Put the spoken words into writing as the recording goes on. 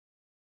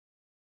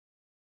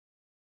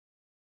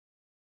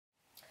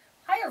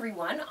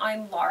everyone,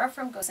 I'm Laura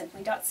from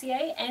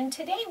gosimpli.ca, and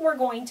today we're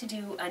going to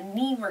do a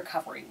knee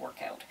recovery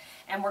workout,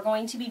 and we're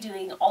going to be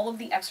doing all of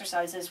the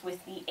exercises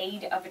with the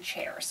aid of a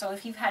chair. So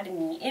if you've had a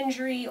knee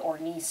injury or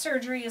knee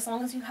surgery, as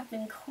long as you have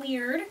been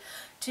cleared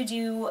to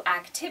do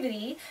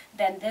activity,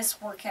 then this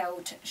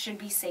workout should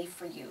be safe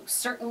for you.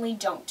 Certainly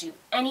don't do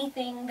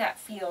anything that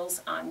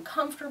feels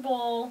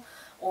uncomfortable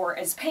or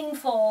is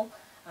painful.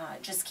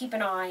 Just keep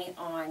an eye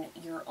on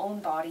your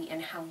own body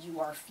and how you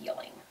are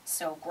feeling.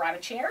 So grab a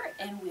chair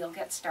and we'll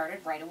get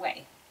started right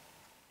away.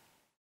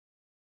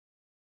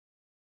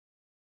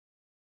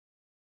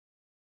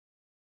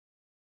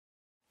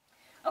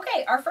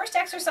 Okay, our first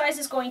exercise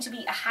is going to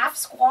be a half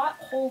squat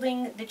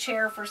holding the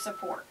chair for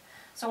support.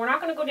 So we're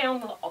not going to go down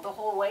the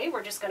whole way,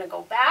 we're just going to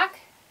go back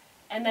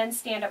and then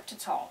stand up to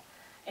tall.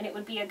 And it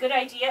would be a good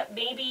idea,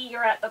 maybe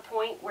you're at the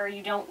point where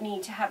you don't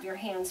need to have your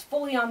hands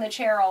fully on the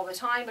chair all the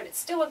time, but it's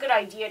still a good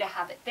idea to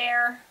have it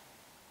there.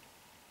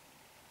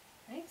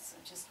 Okay, so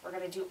we're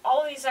going to do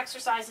all of these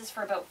exercises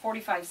for about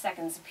 45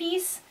 seconds a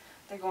piece.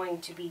 They're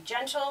going to be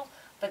gentle,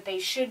 but they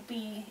should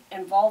be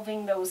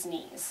involving those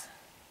knees.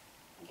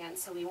 Again,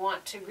 so we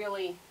want to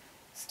really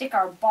stick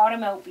our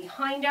bottom out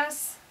behind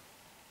us.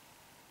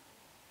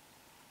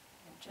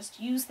 And just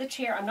use the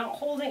chair. I'm not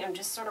holding, I'm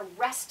just sort of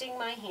resting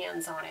my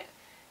hands on it.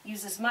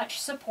 Use as much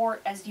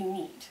support as you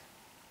need.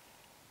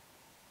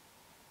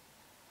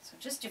 So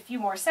just a few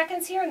more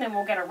seconds here and then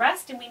we'll get a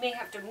rest, and we may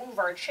have to move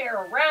our chair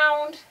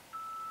around.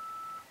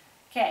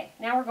 Okay,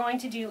 now we're going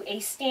to do a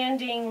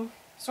standing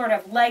sort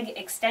of leg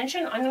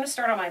extension. I'm going to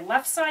start on my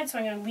left side, so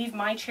I'm going to leave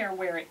my chair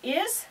where it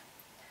is.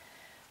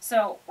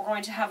 So we're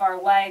going to have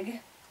our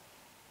leg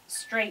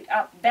straight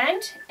up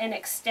bent and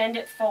extend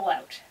it full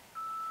out.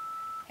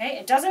 Okay,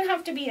 it doesn't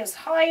have to be as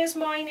high as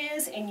mine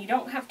is, and you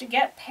don't have to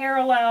get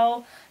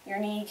parallel. Your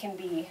knee can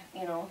be,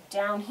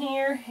 down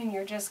here, and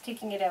you're just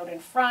kicking it out in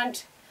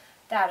front.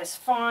 That is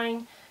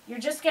fine. You're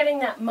just getting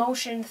that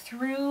motion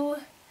through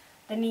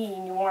the knee,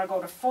 and you want to go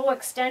to full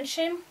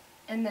extension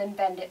and then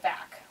bend it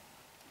back.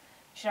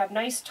 You should have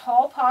nice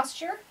tall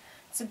posture.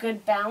 It's a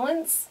good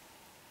balance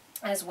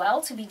as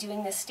well to be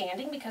doing this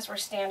standing because we're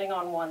standing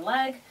on one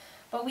leg,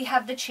 but we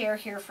have the chair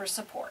here for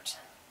support.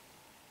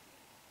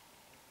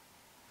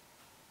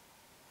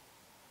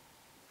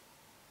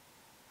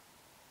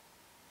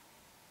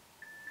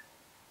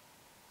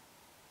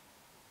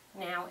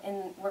 Now,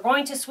 and we're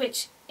going to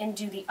switch and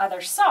do the other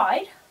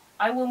side.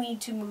 I will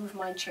need to move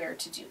my chair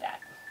to do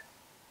that.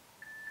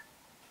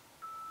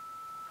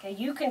 Okay,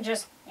 you can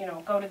just,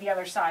 go to the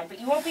other side, but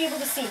you won't be able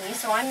to see me,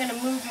 so I'm going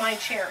to move my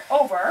chair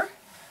over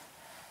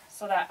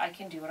so that I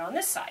can do it on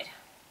this side.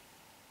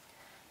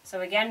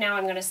 So again, now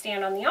I'm going to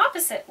stand on the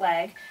opposite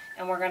leg,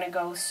 and we're going to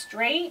go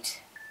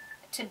straight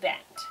to bend.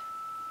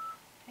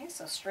 Okay,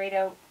 so straight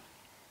out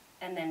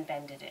and then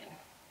bend it in.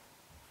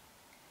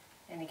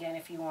 And again,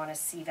 if you want to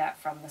see that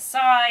from the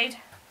side.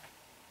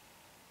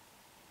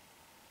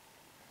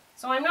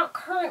 So I'm not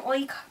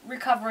currently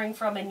recovering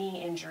from a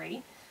knee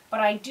injury, but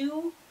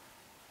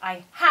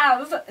I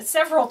have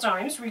several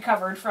times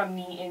recovered from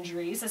knee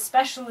injuries,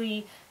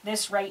 especially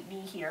this right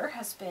knee here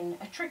has been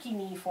a tricky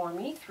knee for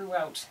me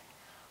throughout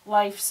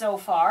life so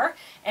far.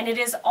 And it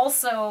is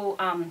also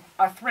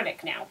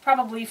arthritic now,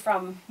 probably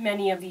from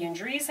many of the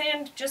injuries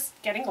and just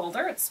getting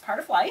older. It's part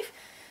of life.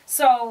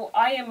 So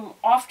I am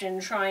often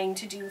trying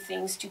to do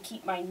things to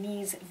keep my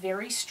knees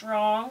very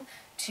strong,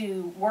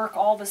 to work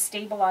all the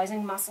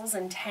stabilizing muscles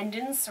and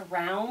tendons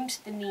surround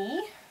the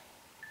knee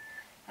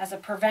as a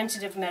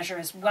preventative measure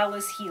as well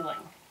as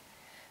healing.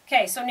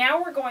 Okay, so now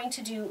we're going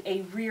to do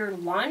a rear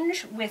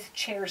lunge with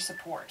chair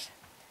support.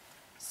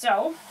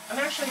 So I'm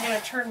actually going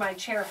to turn my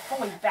chair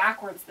fully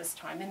backwards this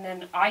time, and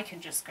then I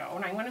can just go.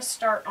 And I'm going to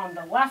start on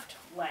the left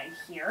leg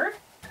here.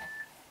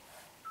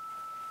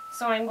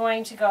 So I'm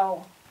going to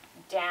go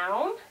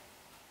down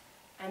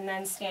and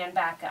then stand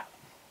back up.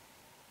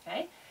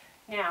 Okay,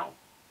 now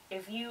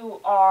if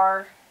you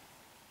are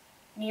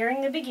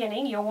nearing the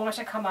beginning, you'll want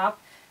to come up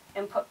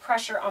and put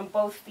pressure on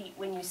both feet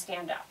when you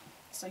stand up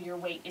so your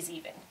weight is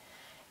even.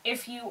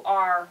 If you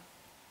are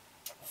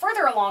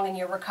further along in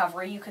your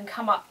recovery, you can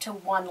come up to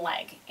one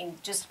leg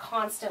and just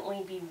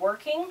constantly be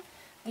working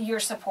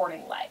your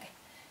supporting leg.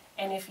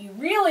 And if you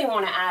really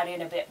want to add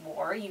in a bit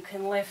more, you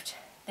can lift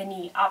the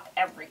knee up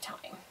every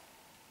time.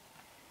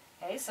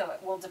 Okay, so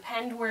it will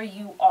depend where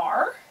you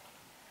are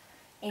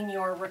in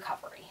your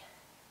recovery.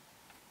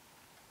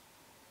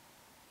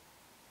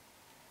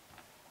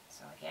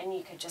 So again,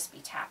 you could just be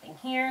tapping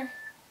here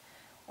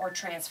or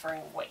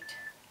transferring weight.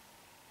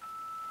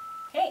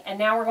 Okay, and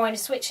now we're going to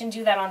switch and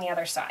do that on the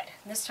other side.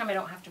 And this time I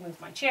don't have to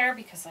move my chair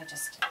because I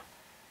just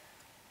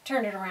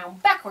turned it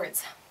around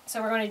backwards.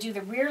 So we're going to do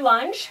the rear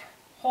lunge,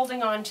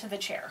 holding on to the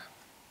chair.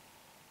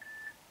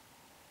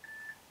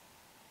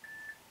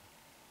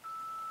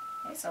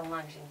 Okay, so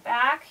lunging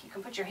back, you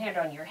can put your hand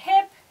on your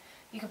hip,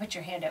 you can put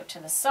your hand out to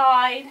the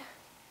side,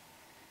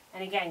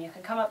 and again, you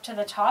can come up to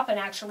the top and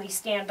actually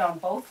stand on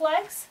both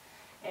legs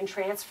and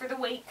transfer the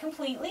weight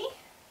completely,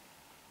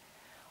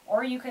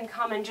 or you can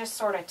come and just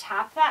sort of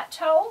tap that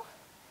toe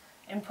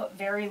and put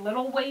very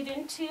little weight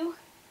into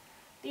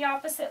the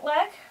opposite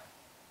leg.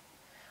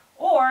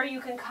 Or you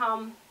can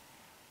come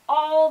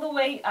all the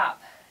way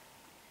up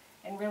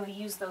and really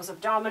use those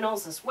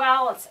abdominals as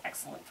well. It's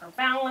excellent for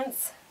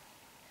balance.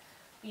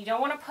 But you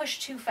don't want to push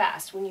too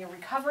fast. When you're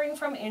recovering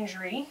from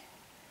injury,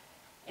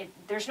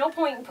 there's no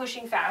point in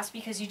pushing fast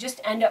because you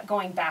just end up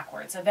going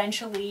backwards.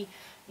 Eventually,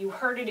 you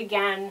hurt it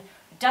again,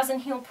 it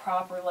doesn't heal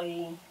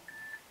properly,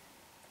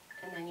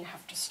 and then you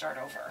have to start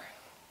over.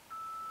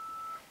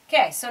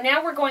 Okay, so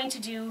now we're going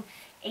to do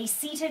a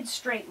seated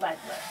straight leg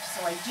lift.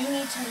 So I do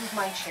need to move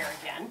my chair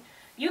again.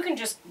 You can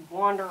just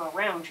wander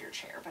around your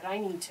chair, but I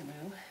need to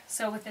move.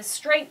 So with this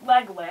straight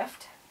leg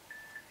lift,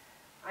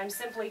 I'm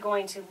simply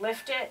going to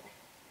lift it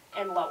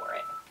and lower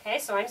it. Okay,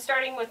 so I'm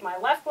starting with my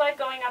left leg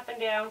going up and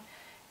down.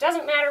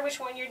 Doesn't matter which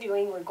one you're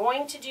doing, we're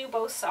going to do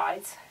both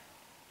sides.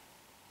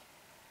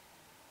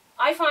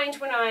 I find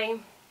when I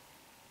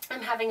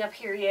am having a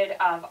period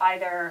of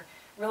either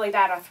really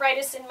bad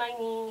arthritis in my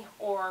knee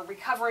or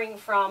recovering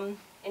from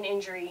an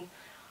injury,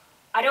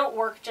 I don't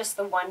work just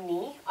the one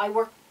knee, I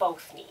work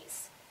both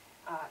knees.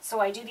 So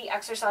I do the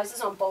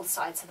exercises on both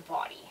sides of the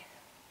body.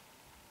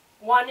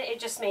 One, it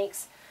just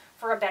makes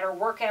for a better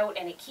workout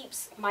and it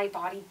keeps my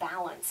body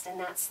balanced, and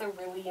that's the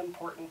really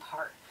important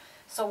part.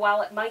 So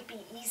while it might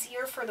be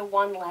easier for the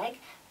one leg,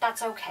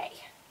 that's okay.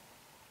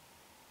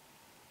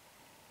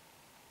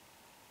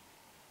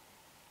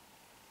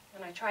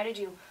 And I try to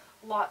do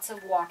lots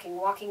of walking.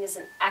 Walking is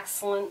an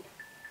excellent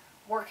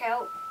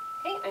workout.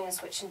 Okay, I'm going to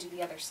switch and do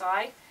the other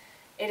side.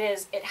 It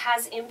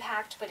has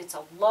impact, but it's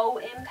a low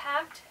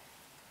impact.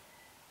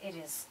 It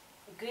is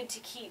good to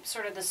keep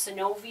sort of the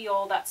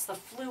synovial, that's the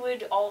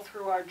fluid all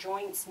through our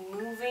joints,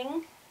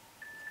 moving.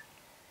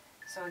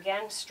 So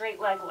again, straight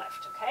leg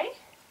lift, okay?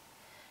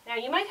 Now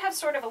you might have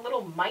sort of a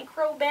little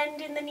micro bend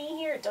in the knee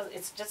here.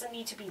 It doesn't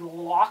need to be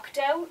locked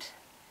out,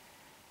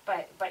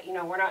 but you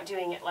know, we're not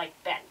doing it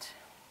like bent.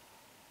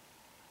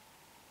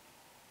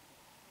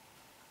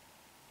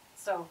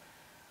 So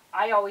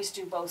I always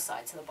do both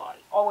sides of the body.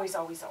 Always,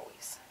 always,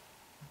 always.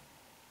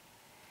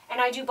 And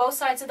I do both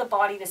sides of the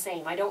body the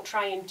same. I don't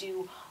try and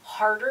do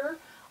harder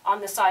on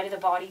the side of the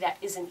body that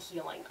isn't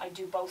healing. I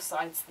do both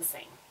sides the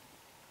same.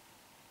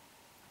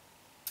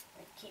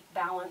 I keep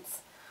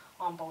balance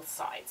on both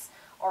sides,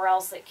 or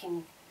else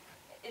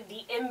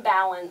the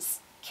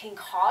imbalance can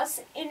cause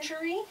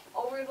injury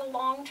over the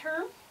long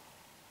term.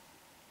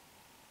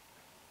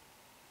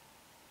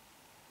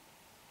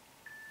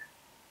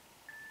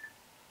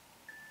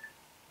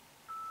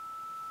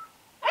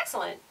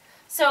 Excellent.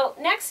 So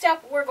next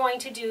up, we're going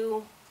to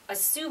do a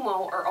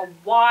sumo, or a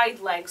wide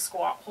leg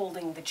squat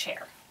holding the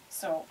chair.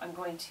 So I'm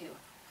going to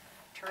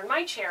turn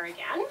my chair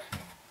again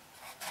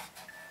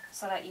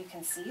so that you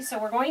can see. So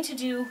we're going to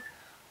do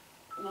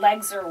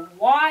legs are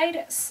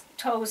wide,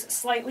 toes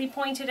slightly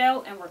pointed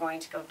out, and we're going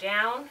to go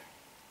down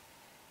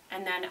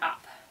and then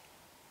up.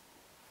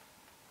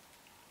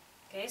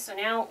 Okay, so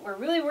now we're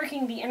really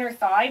working the inner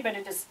thigh, but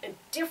it is a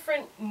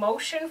different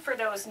motion for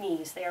those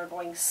knees. They are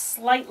going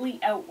slightly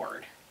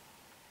outward.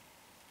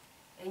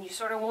 And you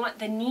sort of want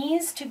the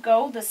knees to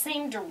go the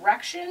same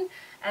direction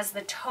as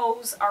the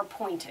toes are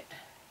pointed.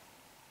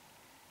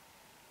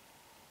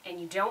 And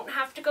you don't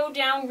have to go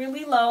down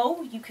really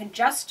low. You can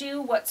just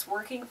do what's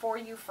working for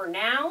you for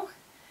now.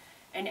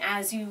 And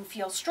as you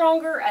feel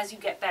stronger, as you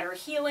get better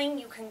healing,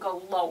 you can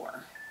go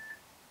lower.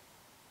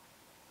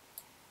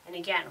 And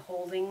again,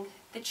 holding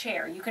the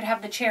chair. You could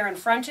have the chair in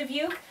front of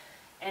you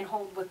and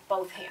hold with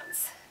both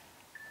hands.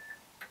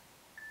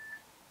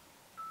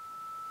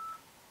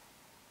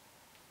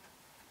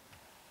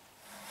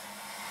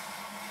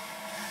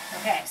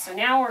 Okay, so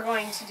now we're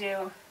going to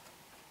do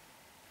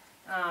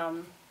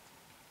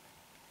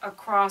a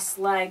cross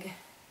leg,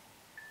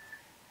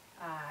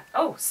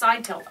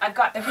 side tilt. I've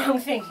got the wrong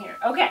thing here.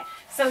 Okay,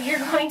 so you're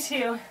going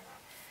to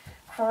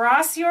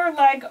cross your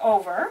leg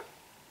over,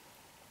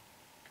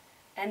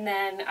 and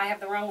then I have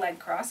the wrong leg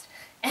crossed,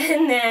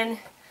 and then,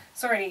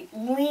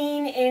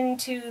 lean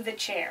into the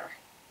chair,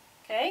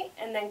 okay,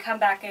 and then come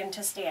back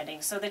into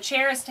standing. So the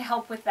chair is to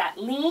help with that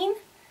lean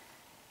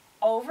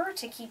over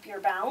to keep your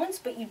balance,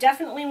 but you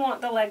definitely want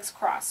the legs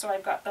crossed. So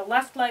I've got the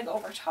left leg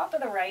over top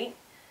of the right.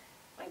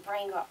 My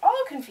brain got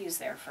all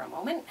confused there for a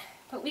moment,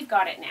 but we've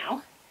got it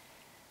now.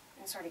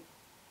 And sort of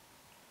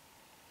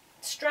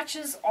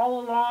stretches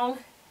all along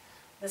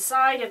the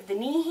side of the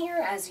knee here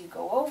as you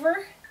go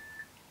over.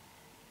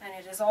 And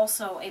it is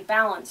also a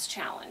balance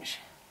challenge.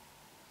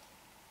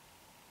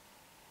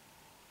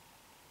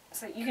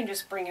 So you can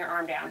just bring your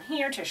arm down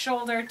here to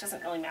shoulder. It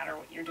doesn't really matter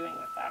what you're doing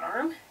with that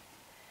arm.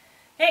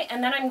 Okay,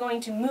 and then I'm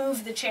going to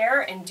move the chair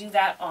and do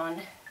that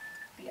on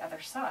the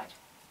other side.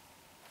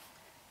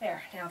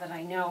 There, now that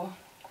I know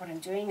what I'm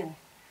doing and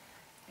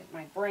get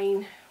my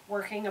brain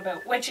working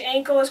about which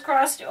ankle is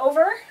crossed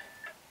over.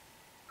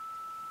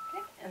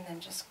 Okay, and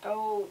then just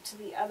go to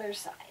the other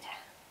side.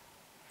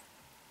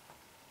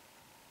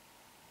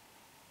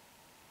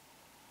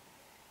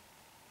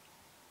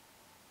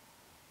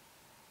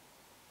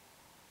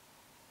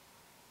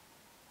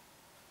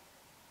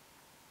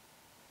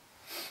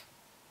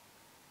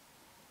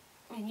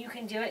 And you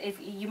can do it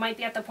if you might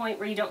be at the point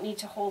where you don't need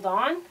to hold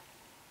on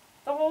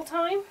the whole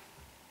time.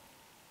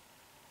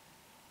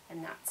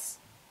 And that's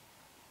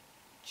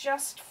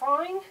just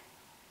fine.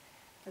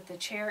 But the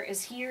chair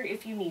is here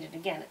if you need it.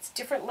 Again, it's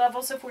different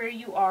levels of where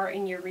you are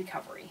in your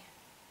recovery.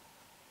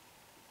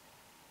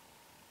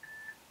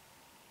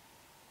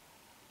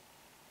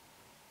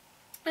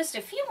 Just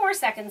a few more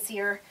seconds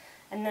here,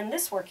 and then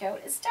this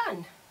workout is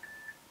done.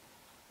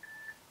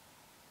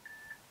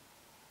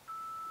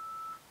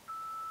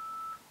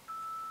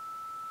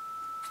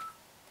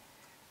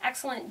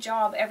 Excellent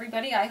job,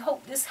 everybody. I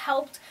hope this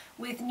helped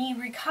with knee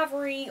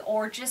recovery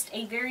or just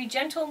a very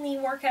gentle knee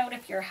workout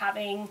if you're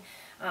having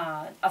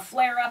a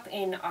flare-up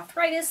in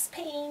arthritis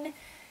pain.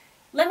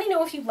 Let me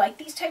know if you like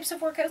these types of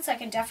workouts. I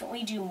can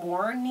definitely do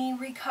more knee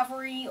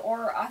recovery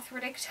or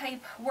arthritic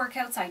type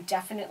workouts. I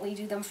definitely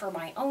do them for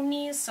my own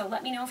knees, so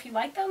let me know if you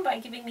like them by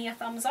giving me a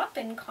thumbs up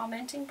and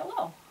commenting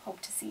below.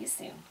 Hope to see you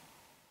soon.